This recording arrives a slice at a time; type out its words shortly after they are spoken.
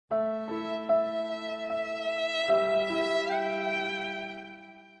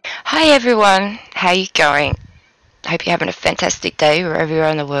Hi everyone, how you going? Hope you're having a fantastic day wherever you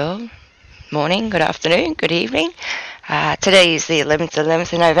are in the world. Morning, good afternoon, good evening. Today is the 11th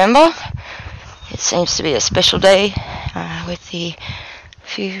of November. It seems to be a special day with the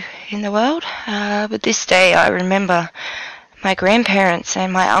few in the world. But this day I remember my grandparents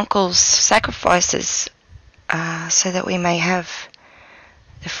and my uncle's sacrifices so that we may have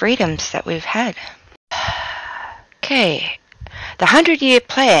the freedoms that we've had. Okay. The 100-year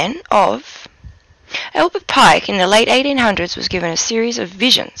plan of Albert Pike in the late 1800s was given a series of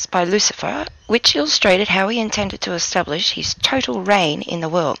visions by Lucifer which illustrated how he intended to establish his total reign in the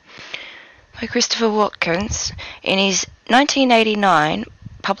world. By Christopher Watkins, in his 1989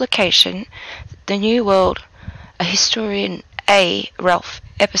 publication, The New World, a historian A. Ralph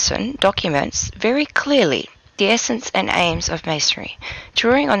Epperson documents very clearly the essence and aims of Masonry,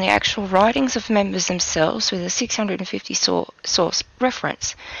 drawing on the actual writings of members themselves with a 650 source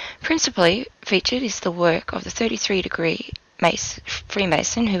reference. Principally featured is the work of the 33-degree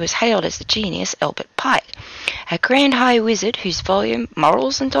Freemason who was hailed as the genius Albert Pike, a grand high wizard whose volume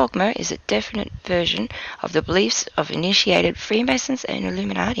Morals and Dogma is a definite version of the beliefs of initiated Freemasons and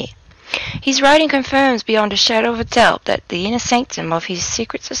Illuminati. His writing confirms beyond a shadow of a doubt that the inner sanctum of his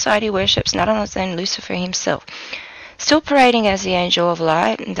secret society worships none other than Lucifer himself, still parading as the angel of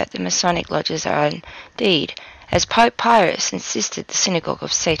light, and that the Masonic lodges are indeed, as Pope Pius insisted, the synagogue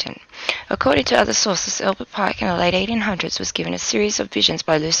of Satan. According to other sources, Albert Pike in the late 1800s was given a series of visions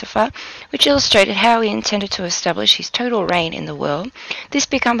by Lucifer which illustrated how he intended to establish his total reign in the world. This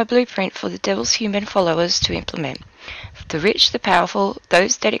became a blueprint for the devil's human followers to implement. The rich, the powerful,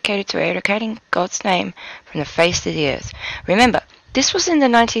 those dedicated to eradicating God's name from the face of the earth. Remember, this was in the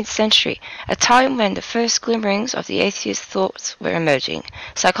 19th century, a time when the first glimmerings of the atheist thoughts were emerging,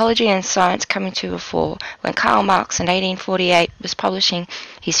 psychology and science coming to the fore, when Karl Marx in 1848 was publishing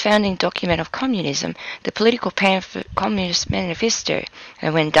his founding document of communism, the political Communist Manifesto,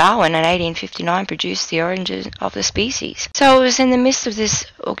 and when Darwin in 1859 produced The Origin of the Species. So it was in the midst of this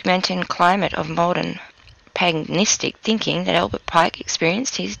augmenting climate of modern paganistic thinking that Albert Pike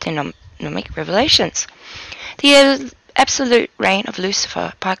experienced his demonic revelations. The absolute reign of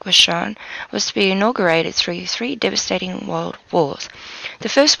Lucifer, Pike was shown, was to be inaugurated through three devastating world wars. The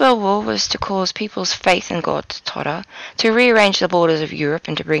First World War was to cause people's faith in God to totter, to rearrange the borders of Europe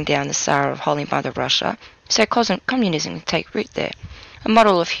and to bring down the Tsar of Holy Mother Russia, so communism would take root there, a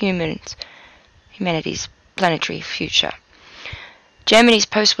model of humanity's planetary future. Germany's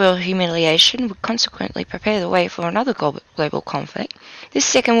post-war humiliation would consequently prepare the way for another global conflict. This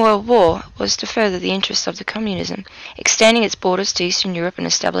Second World War was to further the interests of the communism, extending its borders to Eastern Europe and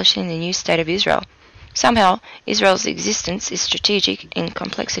establishing the new state of Israel. Somehow, Israel's existence is strategic in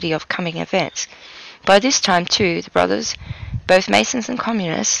complexity of coming events. By this time, too, the brothers, both Masons and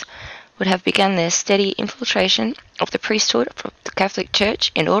Communists, would have begun their steady infiltration of the priesthood of the Catholic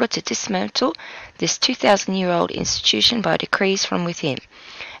Church in order to dismantle this 2,000-year-old institution by decrees from within.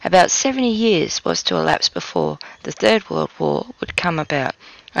 About 70 years was to elapse before the Third World War would come about,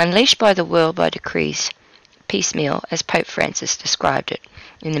 unleashed by the world by decrees, piecemeal, as Pope Francis described it.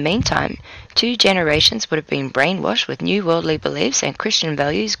 In the meantime, 2 generations would have been brainwashed with new worldly beliefs and Christian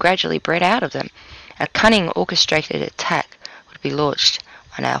values gradually bred out of them. A cunning orchestrated attack would be launched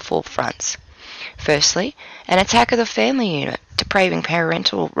on our 4 fronts. Firstly, an attack of the family unit, depraving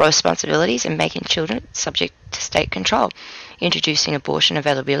parental responsibilities and making children subject to state control, introducing abortion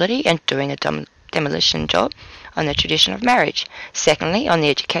availability and doing a demolition job on the tradition of marriage. Secondly, on the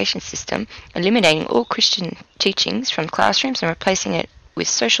education system, eliminating all Christian teachings from classrooms and replacing it with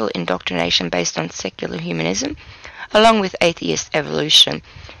social indoctrination based on secular humanism, along with atheist evolution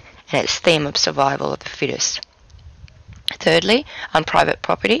and its theme of survival of the fittest. Thirdly, on private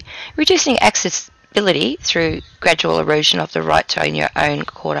property, reducing accessibility through gradual erosion of the right to own your own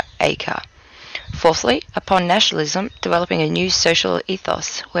quarter acre. Fourthly, upon nationalism, developing a new social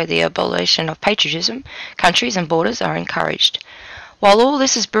ethos where the abolition of patriotism, countries and borders are encouraged. While all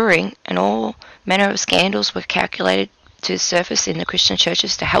this is brewing and all manner of scandals were calculated to surface in the Christian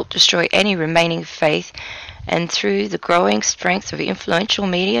churches to help destroy any remaining faith, and through the growing strength of influential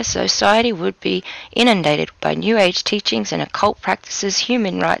media, society would be inundated by New Age teachings and occult practices,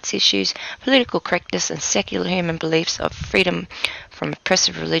 human rights issues, political correctness, and secular human beliefs of freedom from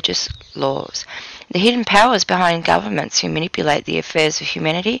oppressive religious laws. The hidden powers behind governments who manipulate the affairs of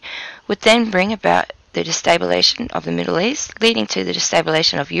humanity would then bring about the destabilization of the Middle East, leading to the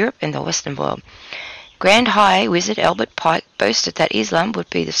destabilization of Europe and the Western world. Grand High Wizard Albert Pike boasted that Islam would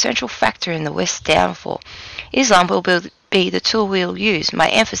be the central factor in the West's downfall. Islam will be the tool we'll use, my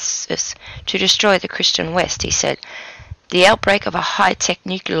emphasis, to destroy the Christian West, he said. The outbreak of a high-tech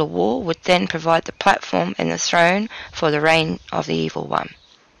nuclear war would then provide the platform and the throne for the reign of the evil one.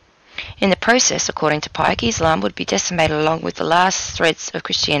 In the process, according to Pike, Islam would be decimated along with the last threads of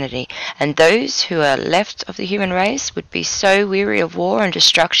Christianity, and those who are left of the human race would be so weary of war and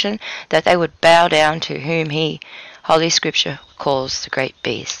destruction that they would bow down to whom Holy Scripture, calls the great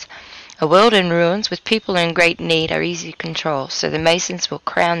beast. A world in ruins with people in great need are easy to control, so the Masons will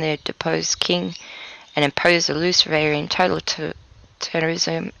crown their deposed king and impose a Luciferian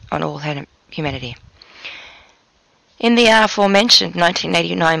totalitarianism on all humanity. In the aforementioned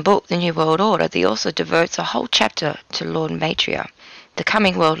 1989 book, The New World Order, the author devotes a whole chapter to Lord Maitreya, the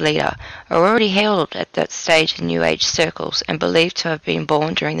coming world leader, already hailed at that stage in New Age circles and believed to have been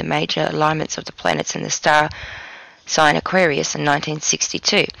born during the major alignments of the planets in the star sign Aquarius in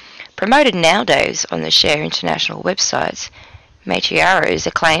 1962. Promoted nowadays on the Share International websites, Maitreya is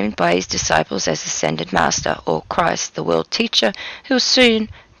acclaimed by his disciples as Ascended Master, or Christ, the world teacher, who is soon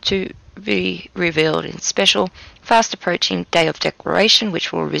to be revealed in special, fast-approaching Day of Declaration,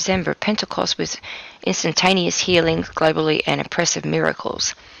 which will resemble Pentecost with instantaneous healings globally and impressive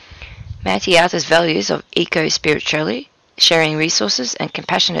miracles. Maitreya's values of eco-spirituality, sharing resources, and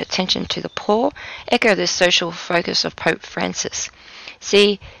compassionate attention to the poor echo the social focus of Pope Francis.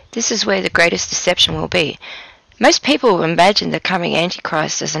 See, this is where the greatest deception will be. Most people will imagine the coming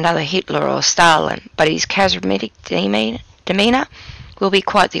Antichrist as another Hitler or Stalin, but his charismatic demeanour will be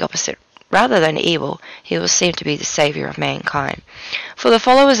quite the opposite. Rather than evil, he will seem to be the saviour of mankind. For the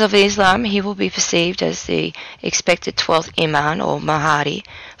followers of Islam, he will be perceived as the expected 12th Imam or Mahdi.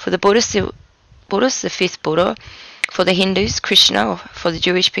 For the Buddhists, the fifth Buddha. For the Hindus, Krishna. Or for the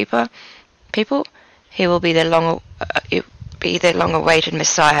Jewish people, he will be their long-awaited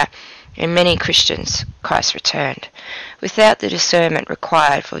Messiah. In many Christians, Christ returned. Without the discernment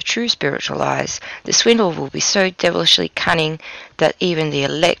required for true spiritual eyes, the swindle will be so devilishly cunning that even the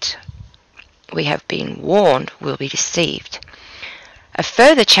elect, we have been warned, will be deceived. A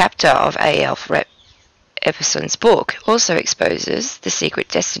further chapter of A.L. Epperson's book also exposes the secret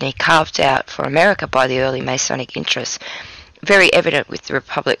destiny carved out for America by the early Masonic interests, very evident with the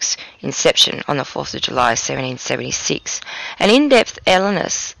Republic's inception on the 4th of July 1776. An in-depth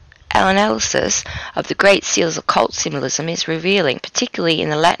analysis of the Great Seal's occult symbolism is revealing, particularly in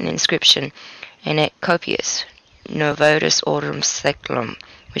the Latin inscription "Et Copius Novotus Orderum Seclum,"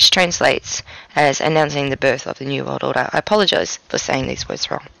 which translates as announcing the birth of the New World Order. I apologize for saying these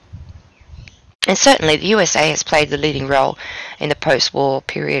words wrong. And certainly the USA has played the leading role in the post-war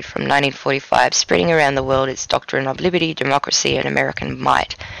period from 1945, spreading around the world its doctrine of liberty, democracy, and American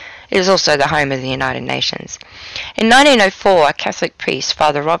might. It is also the home of the United Nations. In 1904, a Catholic priest,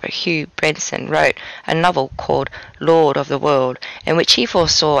 Father Robert Hugh Benson, wrote a novel called Lord of the World, in which he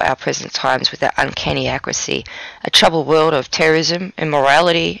foresaw our present times with an uncanny accuracy. A troubled world of terrorism,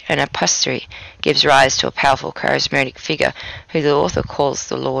 immorality, and apostasy gives rise to a powerful charismatic figure who the author calls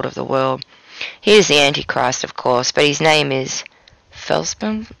the Lord of the World. He is the Antichrist, of course, but his name is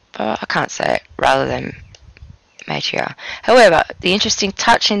Felsman, I can't say it, rather than Maitreya. However, the interesting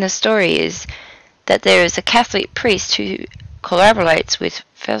touch in the story is that there is a Catholic priest who collaborates with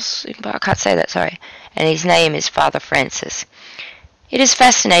Felsman, I can't say that, sorry, and his name is Father Francis. It is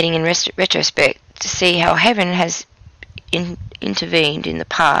fascinating in retrospect to see how heaven has intervened in the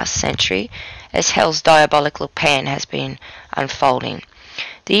past century as hell's diabolical plan has been unfolding.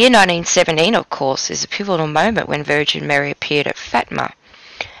 The year 1917, of course, is a pivotal moment when Virgin Mary appeared at Fatima,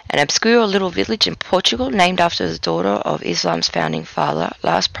 an obscure little village in Portugal named after the daughter of Islam's founding father,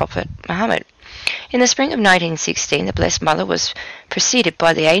 last prophet Muhammad. In the spring of 1916, the Blessed Mother was preceded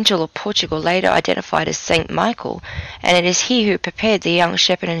by the Angel of Portugal, later identified as Saint Michael, and it is he who prepared the young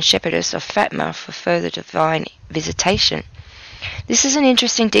shepherd and shepherdess of Fatima for further divine visitation. This is an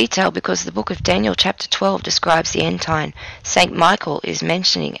interesting detail because the book of Daniel chapter 12 describes the end time. Saint Michael is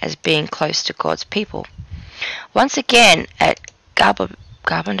mentioning as being close to God's people. Once again at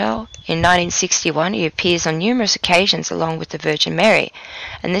Garbandale in 1961, he appears on numerous occasions along with the Virgin Mary,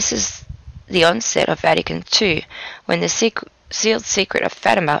 and this is the onset of Vatican II, when the sealed secret of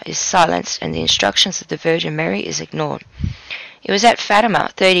Fatima is silenced and the instructions of the Virgin Mary is ignored. It was at Fatima,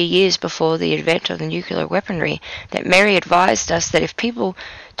 30 years before the advent of the nuclear weaponry, that Mary advised us that if people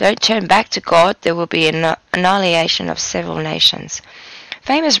don't turn back to God, there will be an annihilation of several nations.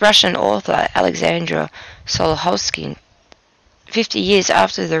 Famous Russian author Alexander Solzhenitsyn, 50 years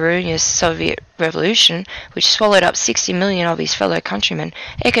after the ruinous Soviet Revolution, which swallowed up 60 million of his fellow countrymen,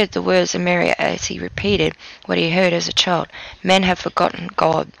 echoed the words of Mary as he repeated what he heard as a child: "Men have forgotten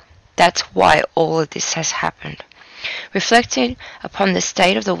God. That's why all of this has happened." Reflecting upon the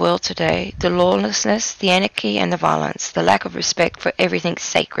state of the world today, the lawlessness, the anarchy and the violence, the lack of respect for everything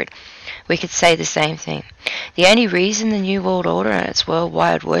sacred, we could say the same thing. The only reason the New World Order and its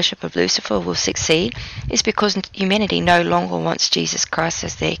worldwide worship of Lucifer will succeed is because humanity no longer wants Jesus Christ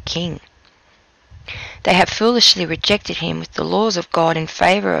as their king. They have foolishly rejected him with the laws of God in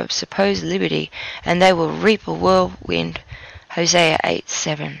favour of supposed liberty, and they will reap a whirlwind. Hosea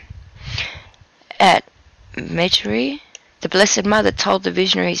 8:7. At Medjugorje, the Blessed Mother told the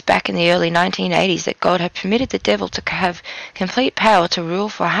visionaries back in the early 1980s that God had permitted the devil to have complete power to rule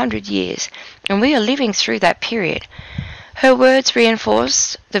for 100 years, and we are living through that period. Her words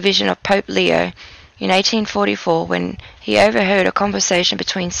reinforced the vision of Pope Leo in 1844 when he overheard a conversation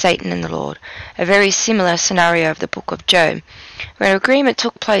between Satan and the Lord, a very similar scenario of the book of Job, where agreement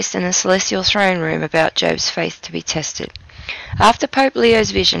took place in the celestial throne room about Job's faith to be tested. After Pope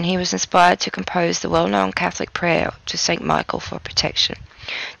Leo's vision, he was inspired to compose the well-known Catholic prayer to St. Michael for protection.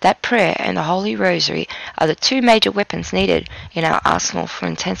 That prayer and the Holy Rosary are the two major weapons needed in our arsenal for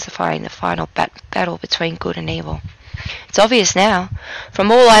intensifying the final battle between good and evil. It's obvious now.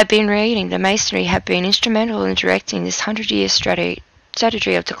 From all I've been reading, the Masonry have been instrumental in directing this 100-year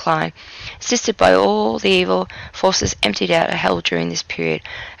strategy of decline, assisted by all the evil forces emptied out of hell during this period.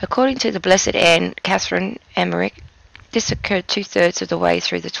 According to the Blessed Anne Catherine Emmerich, this occurred 2/3 of the way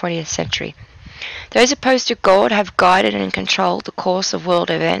through the 20th century. Those opposed to God have guided and controlled the course of world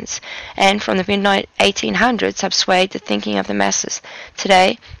events, and from the mid-1800s have swayed the thinking of the masses.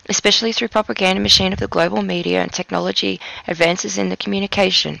 Today, especially through propaganda machine of the global media and technology advances in the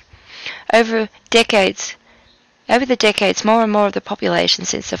communication. Over the decades, more and more of the population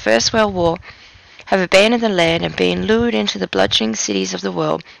since the First World War have abandoned the land and been lured into the bludgeoning cities of the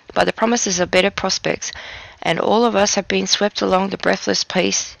world by the promises of better prospects, and all of us have been swept along the breathless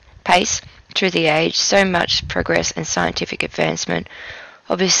pace through the age, so much progress and scientific advancement,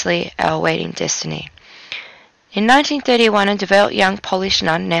 obviously our awaiting destiny. In 1931, a devout young Polish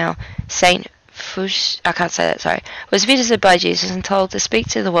nun, now Saint was visited by Jesus and told to speak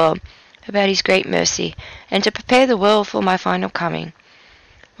to the world about his great mercy and to prepare the world for my final coming,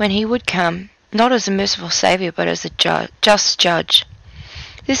 when he would come, not as a merciful Saviour, but as a just judge.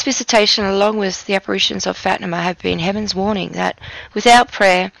 This visitation, along with the apparitions of Fatima, have been heaven's warning that, without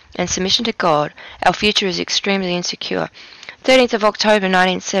prayer and submission to God, our future is extremely insecure. 13th of October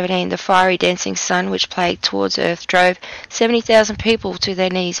 1917, the fiery dancing sun which plagued towards earth drove 70,000 people to their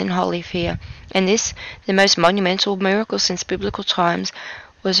knees in holy fear, and this, the most monumental miracle since biblical times,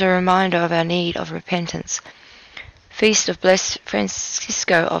 was a reminder of our need of repentance. Feast of Blessed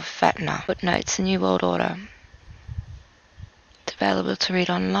Francisco of Fatima. Footnotes, the New World Order. It's available to read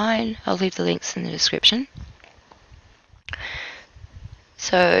online. I'll leave the links in the description.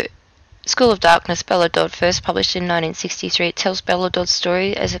 So, School of Darkness, Bella Dodd, first published in 1963. It tells Bella Dodd's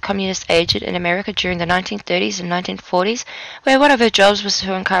story as a communist agent in America during the 1930s and 1940s, where one of her jobs was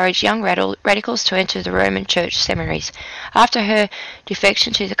to encourage young radicals to enter the Roman Church seminaries. After her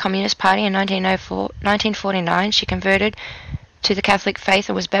defection to the Communist Party in 1949, she converted to the Catholic faith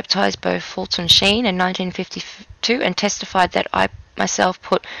and was baptized by Fulton Sheen in 1952, and testified that I myself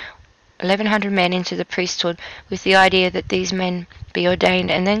put 1,100 men into the priesthood with the idea that these men be ordained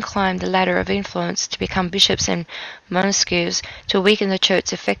and then climb the ladder of influence to become bishops and monastics to weaken the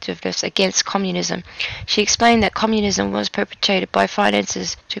church's effectiveness against communism. She explained that communism was perpetrated by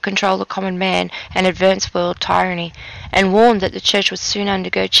finances to control the common man and advance world tyranny, and warned that the church would soon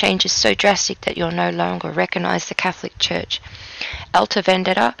undergo changes so drastic that you'll no longer recognize the Catholic Church. Alta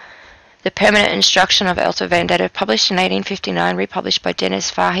Vendetta, The Permanent Instruction of Alta Vendetta, published in 1859, republished by Dennis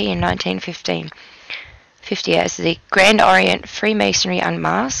Fahey in 1915. 50 as the Grand Orient Freemasonry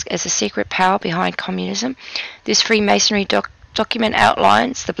Unmasked as the secret power behind communism. This Freemasonry document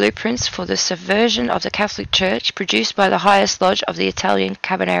outlines the blueprints for the subversion of the Catholic Church produced by the highest lodge of the Italian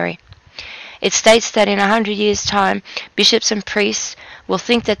Carabinieri. It states that in 100 years' time, bishops and priests will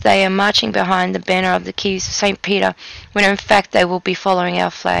think that they are marching behind the banner of the keys of St. Peter, when in fact they will be following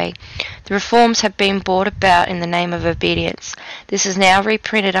our flag. The reforms have been brought about in the name of obedience. This is now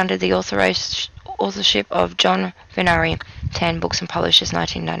reprinted under the authorship of John Venari, 10 Books and Publishers,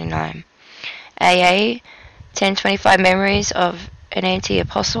 1999. AA, 1025 Memories of an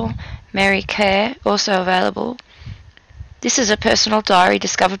Anti-Apostle, Mary Kerr, also available. This is a personal diary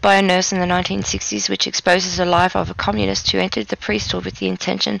discovered by a nurse in the 1960s, which exposes the life of a communist who entered the priesthood with the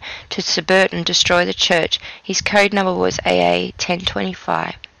intention to subvert and destroy the church. His code number was AA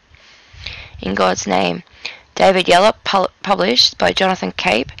 1025. In God's Name, David Yallop, published by Jonathan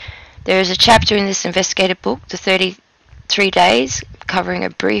Cape. There is a chapter in this investigative book, The 33 Days, covering a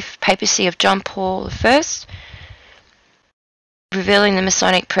brief papacy of John Paul I, revealing the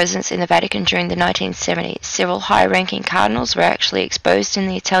Masonic presence in the Vatican during the 1970s. Several high-ranking cardinals were actually exposed in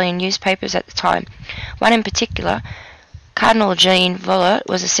the Italian newspapers at the time. One in particular, Cardinal Jean Vollert,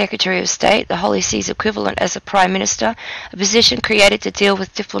 was a Secretary of State, the Holy See's equivalent as a Prime Minister, a position created to deal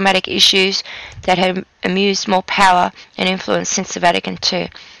with diplomatic issues that had amused more power and influence since the Vatican II.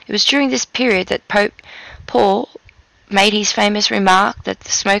 It was during this period that Pope Paul made his famous remark that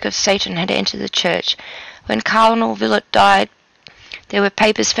the smoke of Satan had entered the church. When Cardinal Vollert died, there were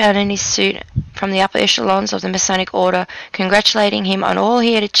papers found in his suit from the upper echelons of the Masonic order congratulating him on all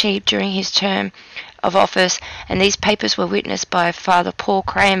he had achieved during his term of office, and these papers were witnessed by Father Paul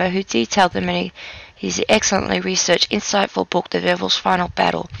Kramer, who detailed them in his excellently researched, insightful book, The Devil's Final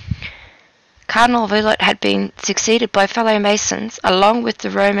Battle. Cardinal Vollert had been succeeded by fellow Masons, along with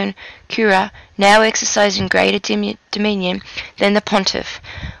the Roman Cura, now exercising greater dominion than the Pontiff.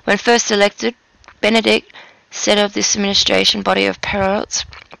 When first elected, Benedict said of this administration body of prelates,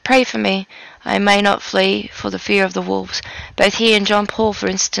 "Pray for me, I may not flee for the fear of the wolves." Both he and John Paul, for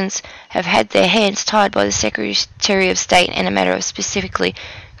instance, have had their hands tied by the Secretary of State in a matter of specifically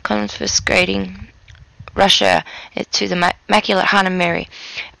confiscating Russia to the Immaculate Heart of Mary.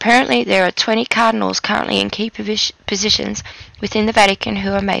 Apparently there are 20 cardinals currently in key positions within the Vatican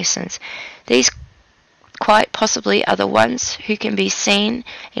who are Masons. These quite possibly are the ones who can be seen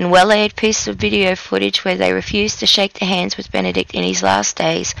in well-aired pieces of video footage where they refuse to shake their hands with Benedict in his last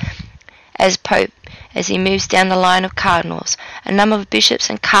days as Pope, as he moves down the line of cardinals. A number of bishops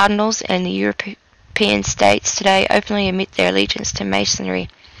and cardinals in the European states today openly admit their allegiance to Masonry.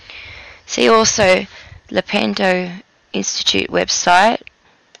 See also Lepanto Institute website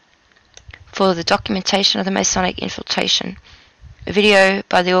for the documentation of the Masonic infiltration. A video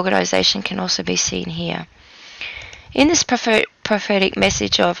by the organization can also be seen here. In this prophetic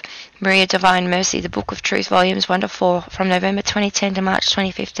message of Maria Divine Mercy, the Book of Truth, Volumes 1 to 4, from November 2010 to March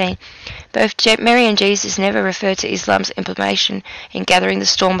 2015, both Mary and Jesus never refer to Islam's implementation in gathering the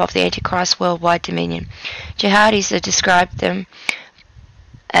storm of the Antichrist worldwide dominion. Jihadis have described them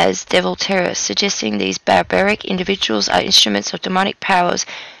as devil terrorists, suggesting these barbaric individuals are instruments of demonic powers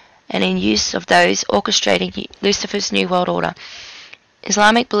and in use of those orchestrating Lucifer's New World Order.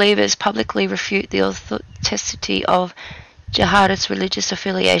 Islamic believers publicly refute the authenticity of jihadist religious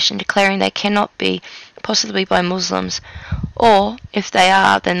affiliation, declaring they cannot be possibly by Muslims, or if they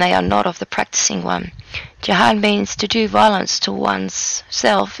are, then they are not of the practicing one. Jihad means to do violence to one's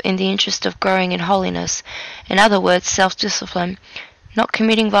self in the interest of growing in holiness. In other words, self-discipline, not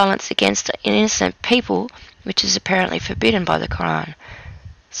committing violence against innocent people, which is apparently forbidden by the Quran.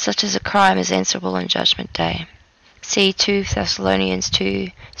 Such as a crime is answerable on Judgment Day. See 2 Thessalonians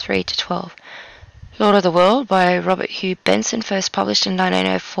 2, 3-12. Lord of the World by Robert Hugh Benson, first published in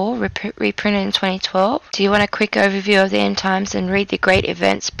 1904, reprinted in 2012. Do you want a quick overview of the end times? Then read the great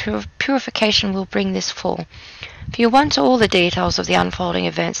events. Purification will bring this full. If you want all the details of the unfolding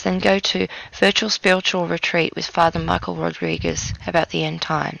events, then go to Virtual Spiritual Retreat with Father Michael Rodriguez about the end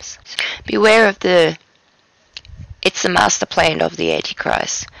times. Beware of it's the master plan of the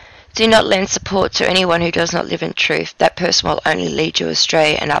Antichrist. Do not lend support to anyone who does not live in truth. That person will only lead you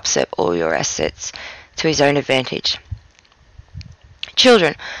astray and upset all your assets to his own advantage.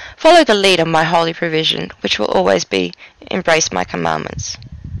 Children, follow the lead of my holy provision, which will always be embrace my commandments.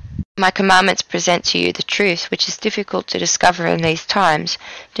 My commandments present to you the truth, which is difficult to discover in these times.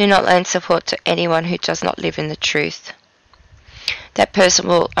 Do not lend support to anyone who does not live in the truth. That person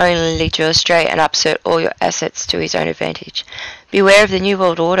will only lead you astray and upset all your assets to his own advantage. Beware of the New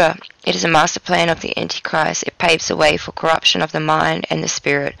World Order. It is a master plan of the Antichrist. It paves the way for corruption of the mind and the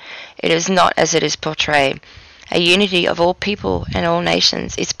spirit. It is not as it is portrayed. A unity of all people and all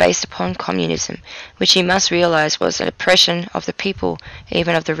nations is based upon communism, which you must realize was an oppression of the people,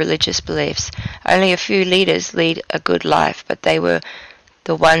 even of the religious beliefs. Only a few leaders lead a good life, but they were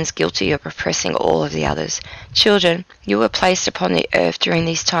the ones guilty of oppressing all of the others. Children, you were placed upon the earth during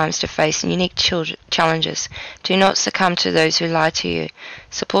these times to face unique challenges. Do not succumb to those who lie to you.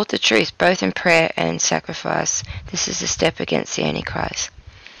 Support the truth, both in prayer and sacrifice. This is a step against the Antichrist.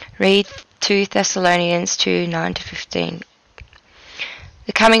 Read 2 Thessalonians 2, 9-15.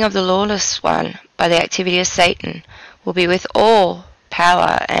 The coming of the lawless one by the activity of Satan will be with all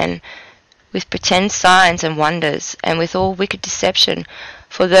power and with pretend signs and wonders, and with all wicked deception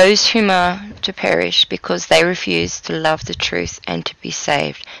for those whom are to perish, because they refuse to love the truth and to be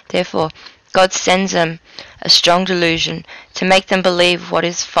saved. Therefore, God sends them a strong delusion to make them believe what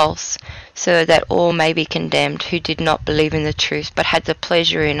is false, so that all may be condemned who did not believe in the truth, but had the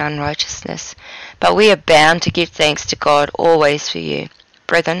pleasure in unrighteousness. But we are bound to give thanks to God always for you,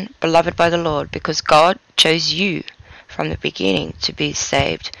 brethren, beloved by the Lord, because God chose you from the beginning to be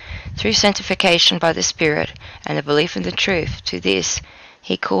saved, through sanctification by the Spirit and the belief in the truth. To this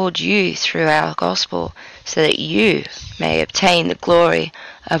he called you through our gospel, so that you may obtain the glory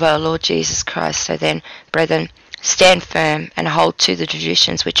of our Lord Jesus Christ. So then, brethren, stand firm and hold to the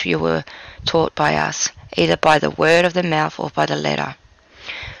traditions which you were taught by us, either by the word of the mouth or by the letter.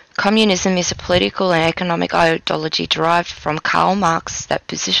 Communism is a political and economic ideology derived from Karl Marx that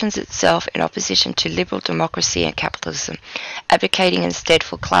positions itself in opposition to liberal democracy and capitalism, advocating instead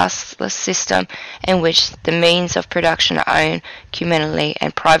for a classless system in which the means of production are owned communally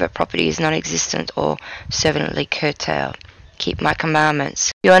and private property is non-existent or servantly curtailed. Keep my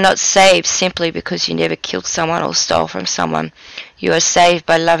commandments. You are not saved simply because you never killed someone or stole from someone. You are saved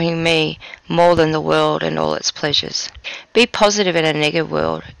by loving me more than the world and all its pleasures. Be positive in a negative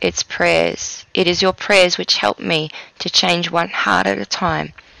world. It is your prayers which help me to change one heart at a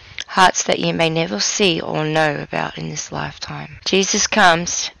time, hearts that you may never see or know about in this lifetime. Jesus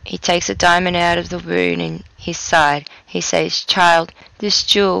comes. He takes a diamond out of the wound in his side. He says, "Child, this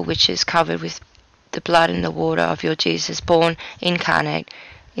jewel which is covered with the blood and the water of your Jesus born incarnate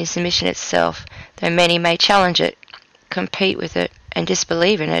is the mission itself. Though many may challenge it, compete with it, and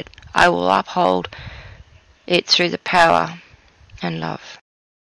disbelieve in it, I will uphold it through the power and love."